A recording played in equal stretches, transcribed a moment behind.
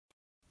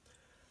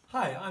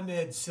Hi, I'm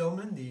Ed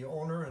Silman, the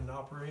owner and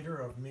operator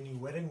of Mini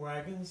Wedding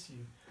Wagons.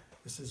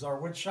 This is our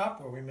wood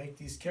shop where we make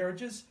these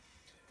carriages.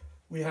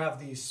 We have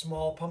the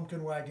small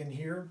pumpkin wagon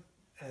here,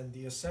 and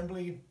the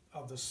assembly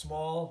of the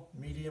small,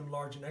 medium,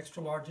 large, and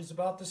extra large is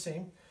about the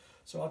same.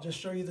 So I'll just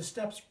show you the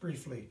steps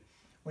briefly.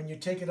 When you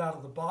take it out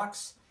of the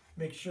box,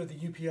 make sure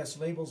the UPS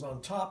label's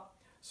on top,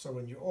 so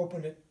when you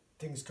open it,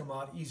 things come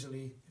out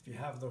easily. If you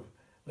have the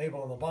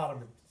label on the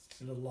bottom, it's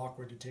a little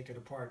awkward to take it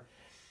apart.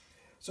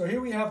 So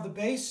here we have the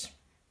base.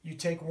 You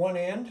take one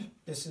end,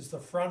 this is the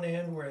front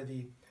end where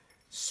the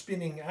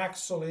spinning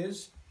axle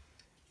is,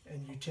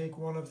 and you take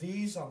one of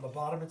these. On the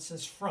bottom it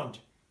says front,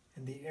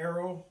 and the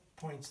arrow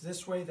points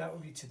this way. That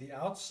would be to the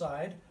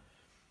outside.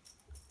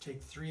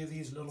 Take 3 of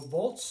these little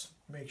bolts.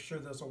 Make sure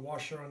there's a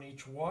washer on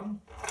each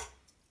one.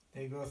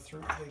 They go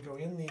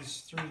in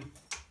these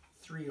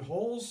three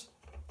holes.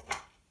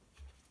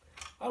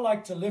 I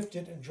like to lift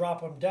it and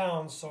drop them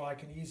down so I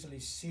can easily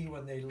see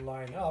when they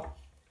line up.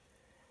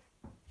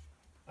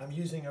 I'm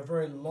using a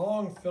very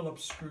long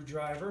Phillips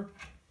screwdriver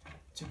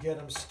to get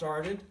them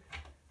started.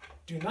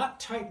 Do not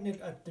tighten it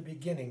at the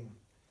beginning.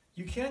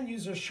 You can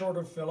use a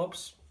shorter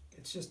Phillips.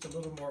 It's just a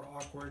little more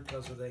awkward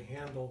because of the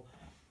handle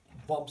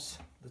bumps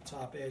the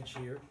top edge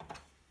here.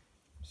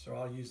 So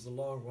I'll use the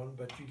long one,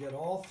 but you get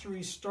all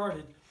 3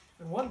 started.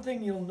 And one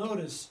thing you'll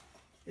notice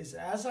is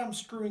as I'm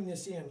screwing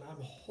this in,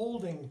 I'm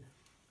holding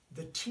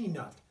the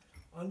T-nut.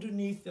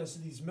 Underneath there's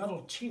these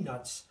metal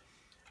T-nuts,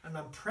 and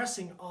I'm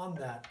pressing on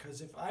that because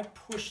if I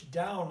push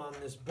down on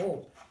this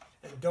bolt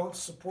and don't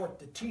support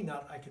the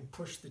T-nut, I can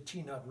push the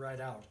T-nut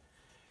right out.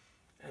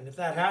 And if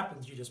that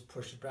happens, you just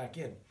push it back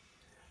in.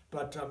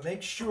 But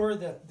make sure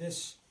that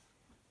this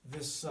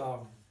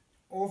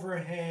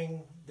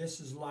overhang, this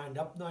is lined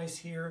up nice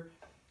here,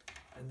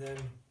 and then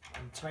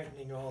I'm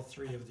tightening all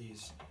 3 of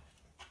these.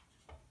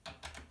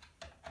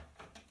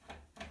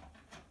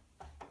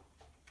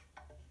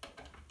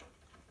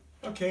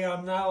 Okay,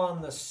 I'm now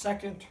on the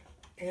second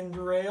end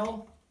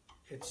rail.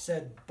 It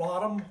said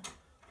bottom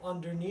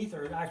underneath,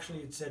 or actually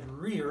it said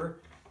rear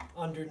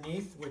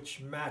underneath,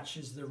 which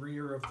matches the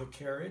rear of the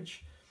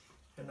carriage.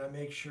 And I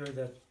make sure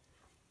that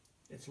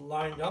it's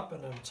lined up,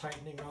 and I'm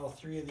tightening all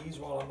 3 of these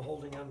while I'm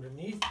holding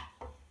underneath.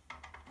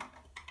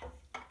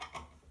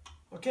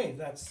 Okay,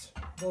 that's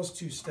those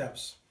 2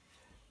 steps.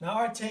 Now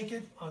I take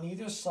it on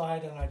either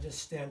side and I just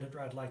stand it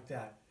right like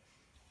that.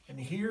 And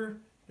here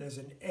there's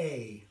an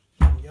A.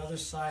 On the other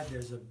side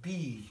there's a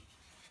B.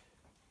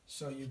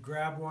 So you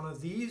grab one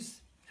of these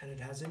and it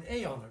has an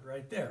A on it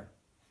right there.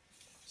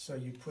 So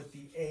you put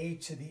the A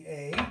to the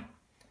A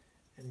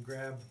and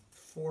grab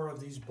 4 of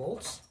these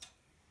bolts.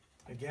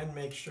 Again,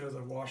 make sure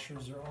the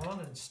washers are on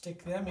and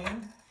stick them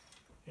in.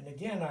 And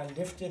again, I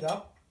lift it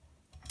up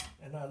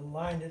and I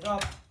line it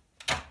up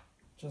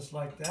just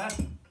like that.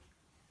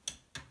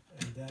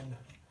 And then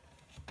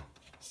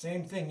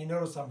same thing. You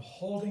notice I'm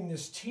holding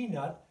this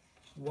T-nut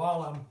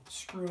while I'm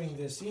screwing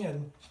this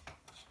in.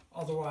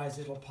 Otherwise,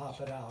 it'll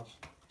pop it out.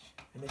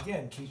 And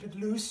again, keep it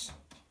loose.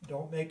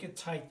 Don't make it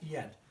tight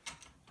yet.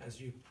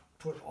 As you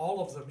put all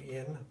of them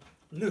in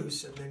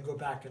loose and then go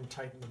back and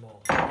tighten them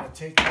all. I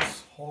take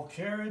this whole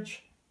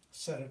carriage,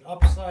 set it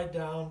upside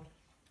down,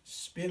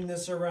 spin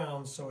this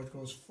around so it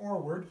goes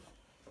forward,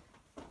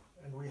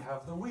 and we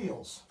have the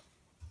wheels.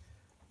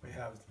 We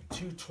have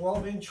 2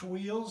 12-inch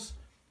wheels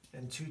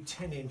and 2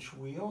 10-inch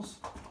wheels.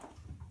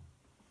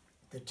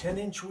 The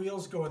 10-inch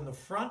wheels go in the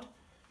front,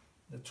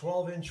 the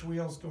 12-inch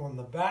wheels go in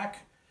the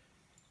back,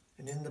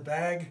 and in the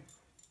bag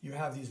you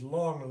have these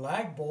long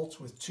lag bolts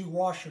with 2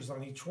 washers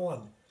on each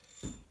one.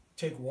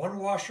 Take one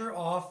washer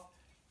off,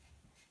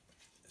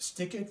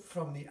 stick it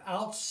from the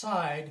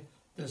outside.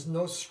 There's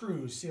no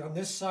screws. See, on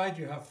this side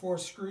you have 4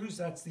 screws,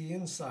 that's the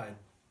inside.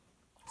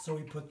 So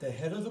we put the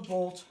head of the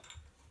bolt,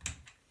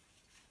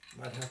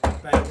 might have to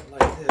bang it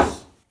like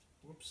this.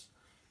 Whoops.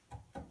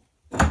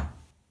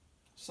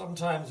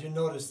 Sometimes you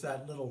notice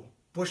that little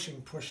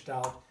bushing pushed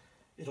out,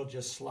 it'll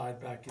just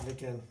slide back in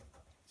again.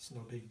 It's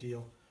no big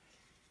deal.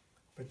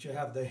 But you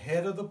have the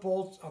head of the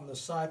bolt on the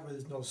side where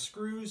there's no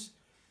screws.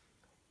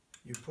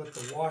 You put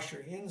the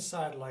washer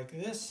inside like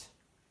this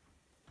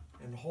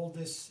and hold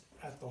this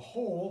at the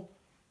hole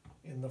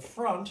in the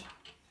front.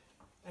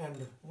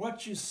 And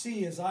what you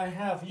see is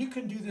you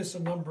can do this a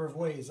number of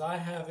ways. I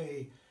have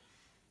a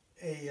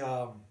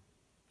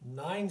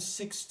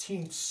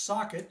 9/16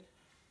 socket.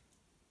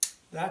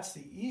 That's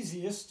the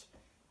easiest.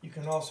 You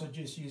can also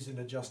just use an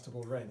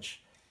adjustable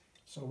wrench.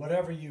 So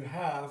whatever you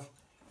have,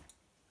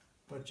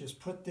 but just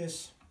put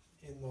this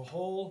in the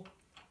hole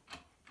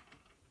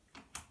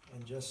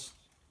and just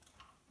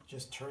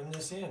turn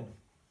this in.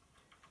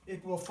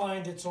 It will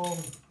find its own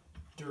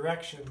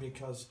direction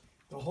because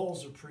the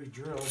holes are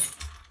pre-drilled.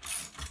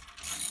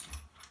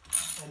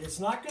 And it's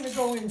not going to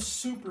go in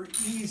super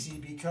easy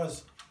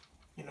because,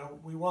 you know,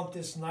 we want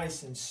this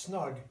nice and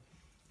snug.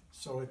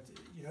 So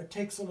it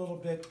takes a little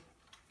bit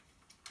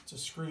to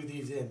screw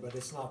these in, but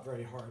it's not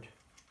very hard.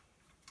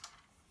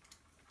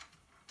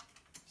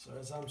 So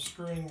as I'm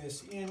screwing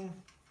this in,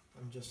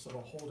 I'm just sort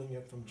of holding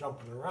it from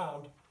jumping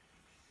around.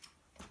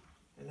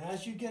 And And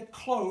as you get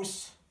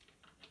close,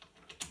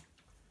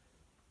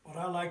 what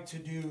I like to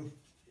do,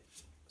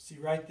 see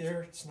right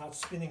there, it's not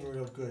spinning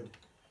real good.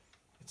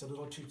 It's a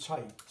little too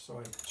tight. So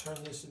I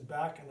turn this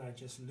back and I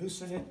just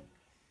loosen it.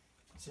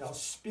 See, I'll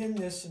spin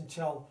this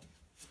until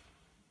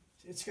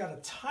it's got a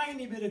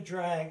tiny bit of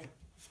drag,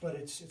 but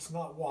it's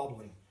not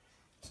wobbling.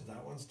 So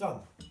that one's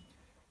done.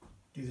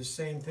 Do the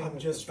same thing. I'm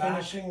just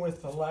finishing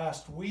with the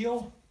last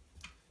wheel.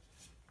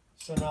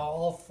 So now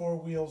all 4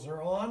 wheels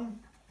are on.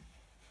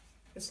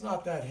 It's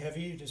not that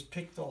heavy. You just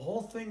pick the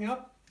whole thing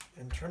up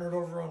and turn it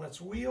over on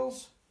its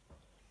wheels.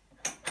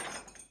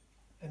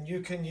 And you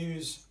can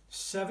use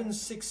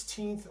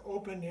 7/16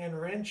 open end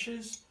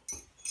wrenches,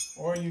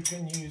 or you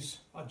can use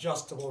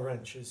adjustable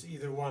wrenches,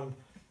 either one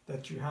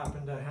that you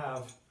happen to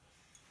have.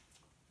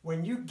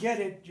 When you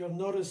get it, you'll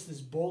notice this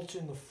bolt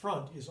in the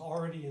front is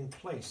already in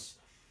place.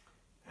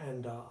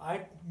 And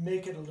I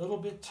make it a little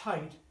bit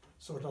tight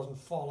so it doesn't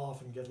fall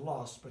off and get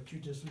lost, but you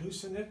just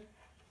loosen it,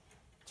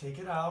 take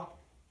it out,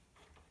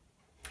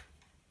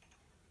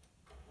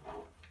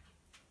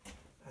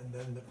 and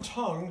then the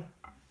tongue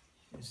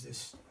is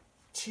this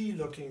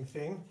T-looking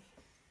thing.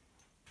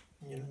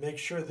 You make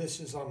sure this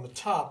is on the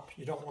top.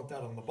 You don't want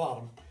that on the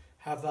bottom.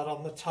 Have that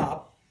on the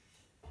top,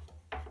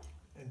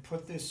 and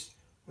put this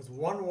with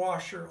 1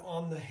 washer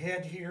on the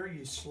head here.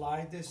 You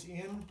slide this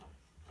in,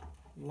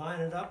 line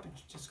it up, it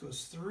just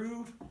goes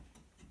through,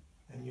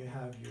 and you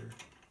have your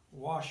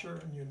washer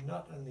and your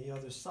nut on the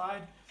other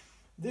side.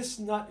 This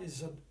nut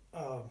is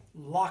a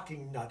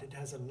locking nut. It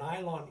has a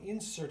nylon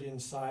insert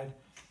inside,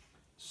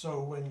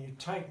 so when you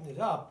tighten it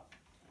up,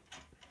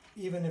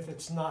 even if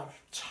it's not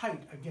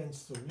tight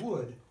against the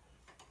wood,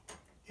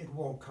 it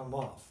won't come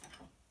off.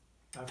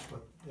 That's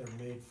what they're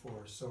made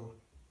for. So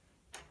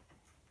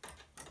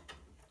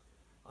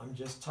I'm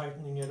just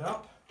tightening it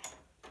up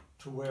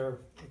to where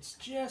it's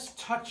just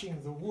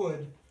touching the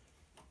wood,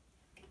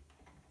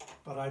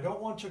 but I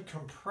don't want to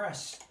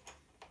compress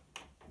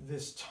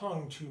this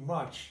tongue too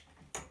much.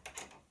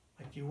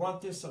 Like, you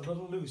want this a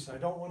little loose. I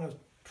don't want to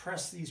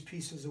press these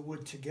pieces of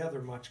wood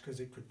together much because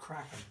it could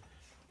crack them.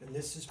 And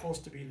this is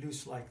supposed to be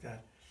loose like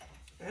that.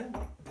 And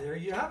there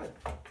you have it,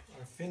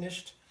 our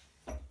finished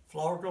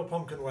Flower Girl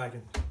Pumpkin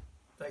Wagon.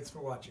 Thanks for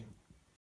watching.